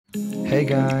Hey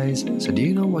guys, so do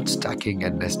you know what stacking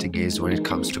and nesting is when it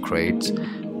comes to crates?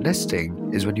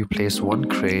 Nesting is when you place one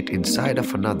crate inside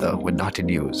of another when not in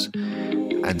use,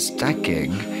 and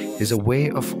stacking is a way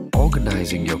of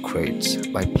organizing your crates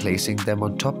by placing them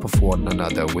on top of one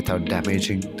another without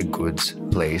damaging the goods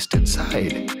placed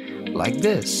inside, like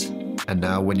this. And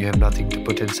now, when you have nothing to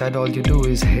put inside, all you do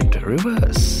is hit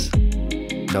reverse.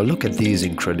 Now, look at these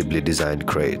incredibly designed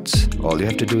crates. All you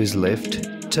have to do is lift,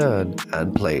 turn,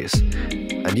 and place.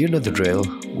 And you know the drill.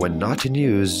 When not in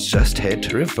use, just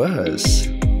hit reverse.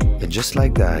 And just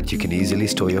like that, you can easily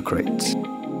store your crates.